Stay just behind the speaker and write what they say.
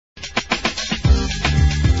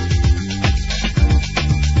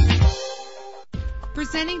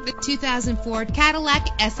Presenting the 2004 Cadillac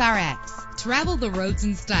SRX. Travel the roads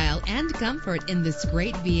in style and comfort in this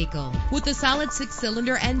great vehicle. With a solid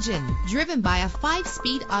 6-cylinder engine driven by a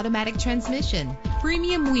 5-speed automatic transmission.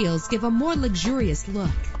 Premium wheels give a more luxurious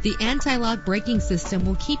look. The anti-lock braking system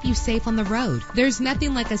will keep you safe on the road. There's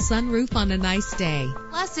nothing like a sunroof on a nice day.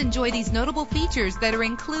 Plus, enjoy these notable features that are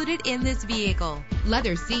included in this vehicle: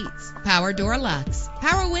 leather seats, power door locks,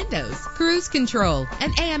 power windows, cruise control,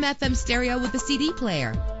 an AM/FM stereo with a CD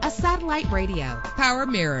player, a satellite radio, power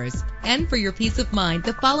mirrors. And for your peace of mind,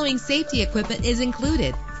 the following safety equipment is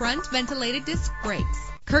included: front ventilated disc brakes,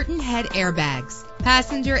 curtain head airbags,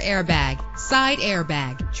 passenger airbag, side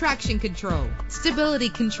airbag, traction control, stability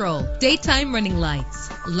control, daytime running lights.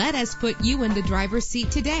 Let us put you in the driver's seat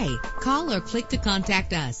today. Call or click to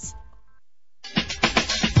contact us.